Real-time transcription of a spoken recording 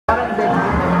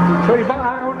So, ibang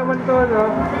araw naman to, no?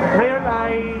 Ngayon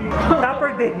ay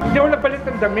Supper Day. Hindi ako napalit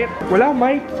ng damit. Wala,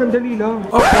 Mike. Sandali lang.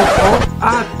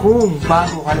 At kung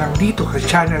bago ka lang dito sa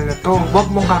channel na to, huwag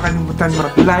mong kakalimutan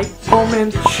mag-like, comment,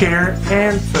 share,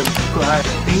 and subscribe.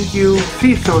 Thank you.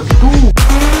 Season 2.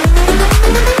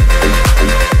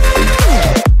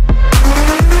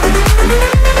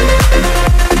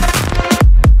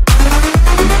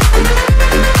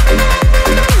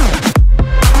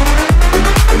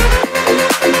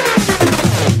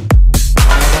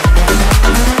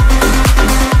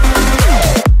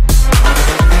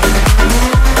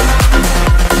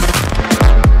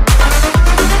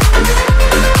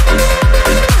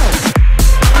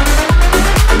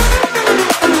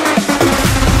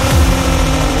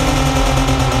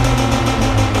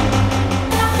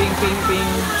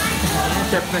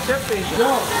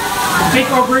 Take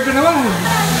over ka naman!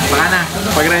 Baka na,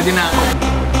 pag ready na ako.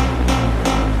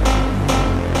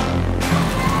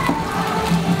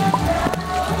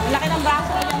 Laki ng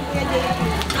braso ko lang, Kuya Jay.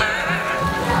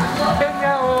 Kaya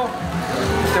nga, oh.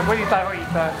 Siyempre, di tayo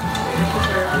isa.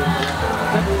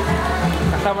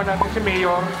 Kasama natin si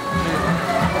Mayor.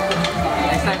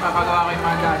 Next time, papagawa ko yung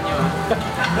mga daan nyo.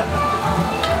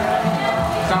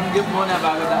 Samgyup muna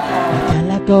bago daan.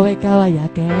 Akala ko ikaw ay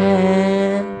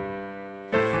akin,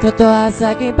 totoo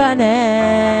sa aking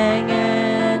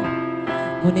paningin,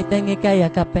 ngunit ang ika'y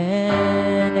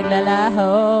yakapin,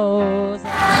 naglalaho.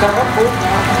 Sarap po.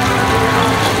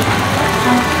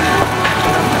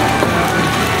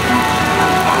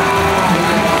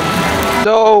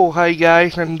 So, hi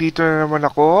guys! Nandito na naman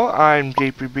ako. I'm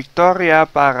JPVICTORIA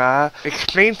para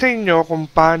explain sa inyo kung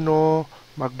paano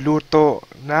magluto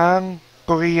ng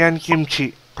Korean kimchi.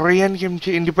 Korean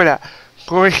kimchi, hindi pala.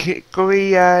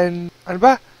 Korean, ano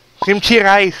ba? Kimchi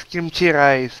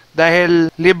rice. Dahil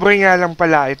libre nga lang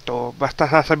pala ito, basta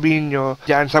sasabihin nyo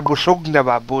dyan sa Busog Na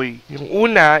Baboy. Yung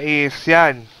una is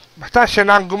yan. Basta siya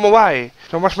na ang gumawa eh.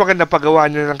 So mas maganda pagawa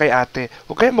nyo lang kay ate.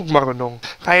 Huwag kayo magmarunong.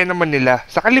 Kaya naman nila.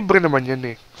 Saka libre naman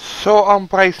yan eh. So ang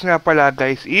price nga pala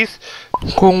guys is,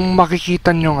 kung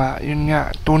makikita nyo nga, yun nga,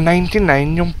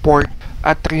 $2.99 yung pork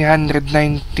at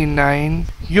 $399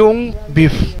 yung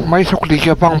beef. May sukli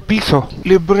ka pang piso.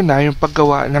 Libre na yung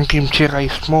paggawa ng kimchi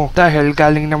rice mo. Dahil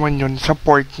galing naman yun sa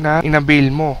pork na inabil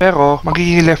mo. Pero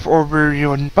magiging leftover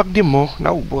yun pag di mo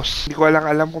naubos. Hindi ko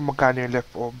alam kung magkano yung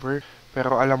leftover.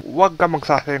 Pero alam, huwag ka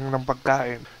magsasayang ng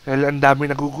pagkain. Dahil ang dami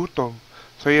nagugutom.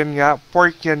 So yan nga,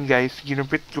 pork yan guys.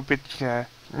 Ginupit-gupit niya.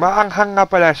 Maanghang nga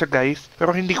pala siya guys.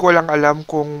 Pero hindi ko lang alam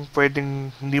kung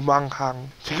pwedeng hindi maanghang.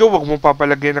 Sige, huwag mo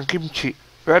papalagyan ng kimchi.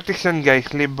 Pero at least yan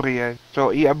guys, libre yan.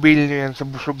 So i-avail nyo yan sa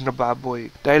Busog Na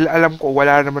Baboy. Dahil alam ko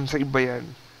wala naman sa iba yan.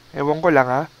 Ewan ko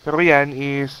lang ha. Pero yan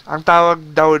is, ang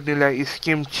tawag daw nila is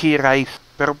kimchi rice.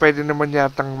 Pero pwede naman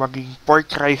yatang maging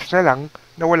pork rice na lang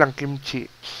na walang kimchi.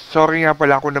 Sorry nga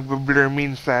pala ako nagbe-blur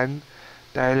minsan.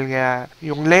 Dahil nga,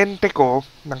 yung lente ko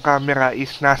ng camera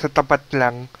is nasa tapat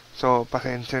lang. So,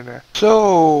 pasensya na.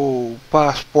 So,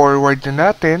 fast forward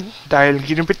na natin. Dahil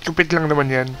ginupit-gupit lang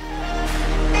naman yan.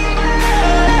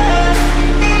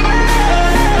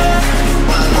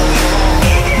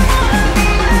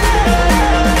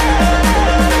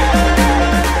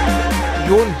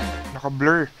 Yun,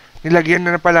 naka-blur. Nilagyan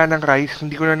na pala ng rice,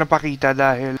 hindi ko na napakita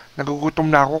dahil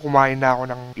nagugutom na ako, kumain na ako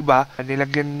ng iba.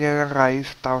 Nilagyan niya ng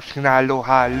rice, tapos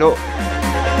hinalo-halo.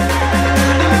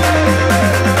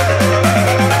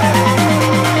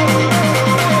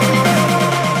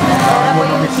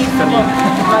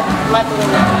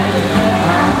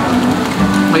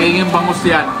 Magiging bangus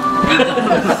yan.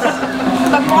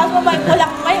 Pagbukas mo ba yung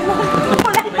kulang? May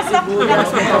kulang pa sa kulang.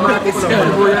 Kamatis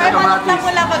yan. May manok na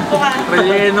kulang pagbukas.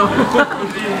 Relleno.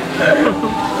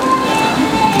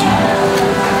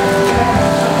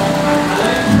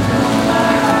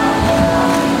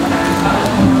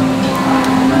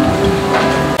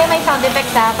 May sound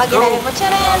effects ha. Pag ilagay mo,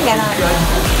 tcharan, gano'n.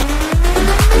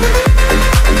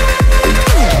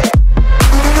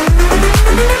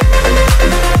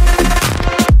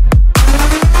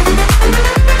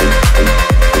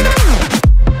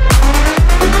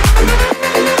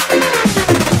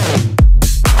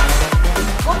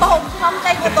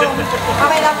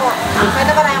 Okay na po.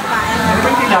 Pwede ba tayong kain?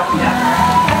 May tilapia.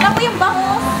 Ano po yung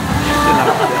bangus?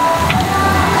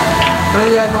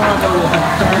 Kaya ano nga daw yan?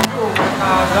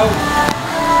 Agaw.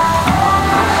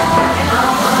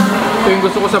 Ito yung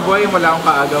gusto ko sa buhay, wala akong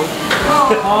kaagaw.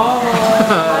 Oh.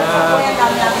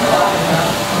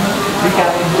 Hindi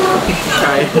kain.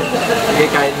 Kain. Sige,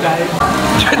 kain.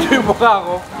 Diyan yung mukha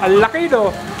ko. Ang laki no.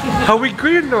 Hawig ko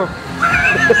yun no.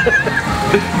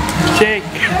 Shake.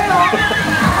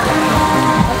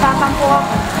 Magtatampo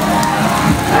ako.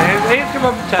 Ayun si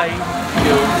Ma'am Chai.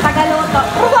 Tagaluto.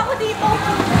 Puro ako dito.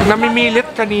 Namimilit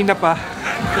kanina pa.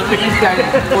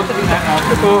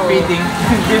 Feeding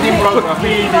program.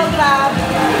 Program.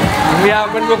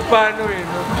 Mayaman mo paano eh.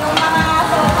 No? Yung mga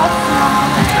sokos mo.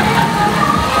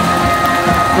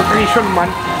 Nutrition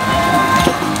month.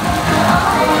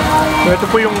 So ito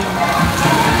po yung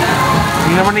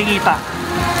hindi naman nakikita.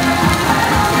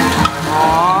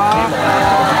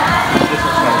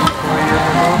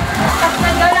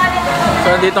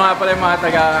 So dito nga pala yung mga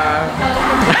taga...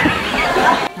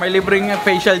 May libreng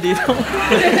facial dito.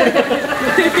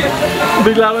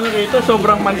 Bigla ko nakita,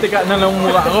 sobrang mantika na ng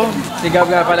mukha ko. Si Gab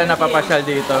nga pala napapasyal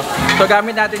dito. So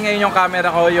gamit natin ngayon yung camera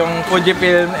ko, yung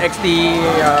FUJIFILM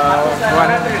X-T100.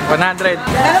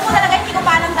 Alam mo talaga, hindi ko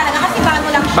pa alam talaga kasi bago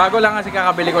lang. Bago lang kasi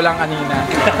kakabili ko lang kanina.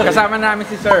 Kasama namin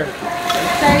si Sir.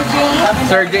 Sir James.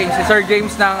 Sir James. Si Sir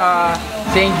James ng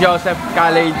St. Joseph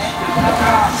College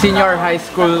Senior High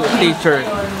School Teacher.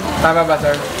 Tama ba,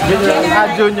 Sir?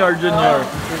 Junior.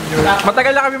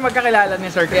 Matagal na kami magkakilala ni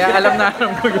Sir, kaya alam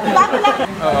ko yun. Bago lang.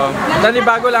 Oo.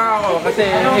 Bago lang ako kasi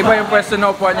iba yung pwesto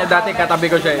na upuan niya dati, katabi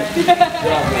ko siya.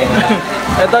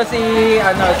 Ito si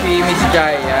Miss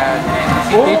Chai. Yan.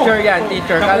 Teacher yan,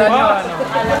 teacher. Kala niyo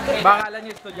baka kala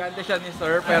niyo estudyante siya ni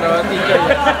Sir, pero teacher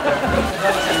yan.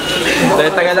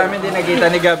 Dahil tagal namin din nakita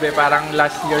ni Gab eh, parang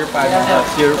last year pa.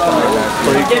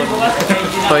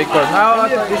 Toycon.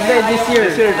 This year.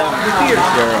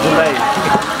 July.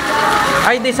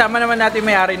 Ay, di, sama naman natin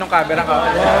may-ari ng camera ko.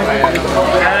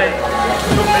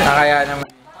 Kaya naman.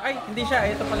 Ay, hindi siya.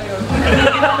 Ito pala yun.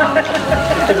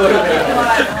 Siguro.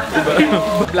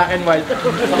 Black and white.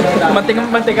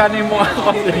 Mantika na yung mukha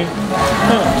ko.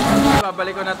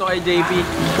 Babalik ko na to kay JP.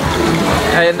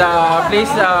 And please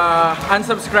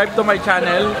unsubscribe to my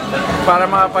channel para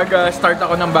makapag-start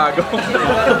ako ng bago.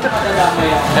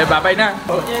 Eh, bye-bye na.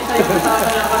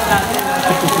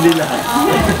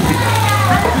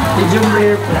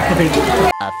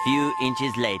 A few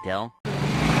inches later.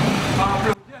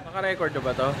 Naka-record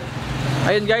ba to?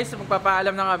 Ayun guys,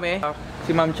 magpapaalam na kami.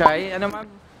 Si Ma'am Chai. Ano ma'am?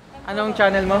 Anong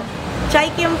channel mo?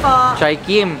 Chaiii Kim po. Chaiii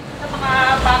Kim.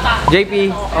 JP.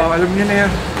 Oh, alam niyo na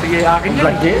yan. Sige, akin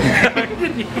yan.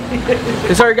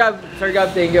 Si Sir Gab,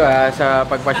 thank you sa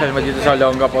pagpasyal mo dito sa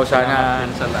Olongapo. Sana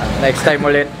next time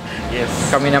ulit. Yes.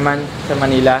 Kami naman sa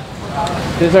Manila.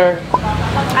 Si Sir.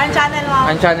 Ang channel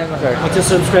mo. Ang channel mo, Sir.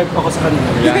 Mag-subscribe ako sa kanila.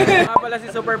 Nga pala si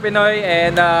SuperPinoy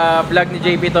and vlog ni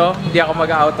JP to. Hindi ako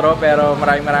mag-outro pero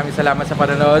maraming salamat sa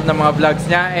panonood ng mga vlogs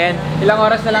niya. And ilang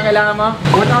oras na lang kailangan mo?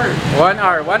 1 hour. 1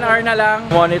 hour. 1 hour na lang.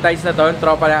 Monetize na to.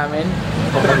 Tropa namin.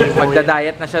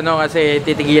 Magda-diet na siya no kasi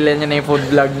titigilan niya na yung food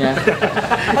vlog niya.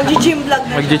 Mag-gym vlog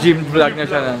na. Mag-gym vlog na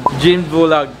siya na. Gym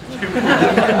vlog.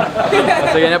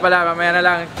 So yun na pala. Mamaya na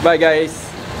lang. Bye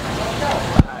guys.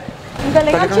 Ang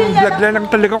galing. Ang chill Talagang vlog lang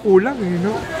talaga kulang eh,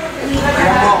 no?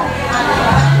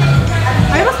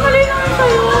 Ay, mas malinaw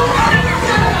sa'yo.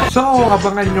 So,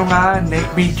 abangan nyo nga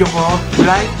next video ko.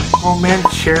 Like, comment,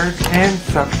 share, and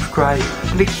subscribe.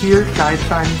 Click here kahit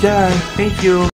saan dyan. Thank you!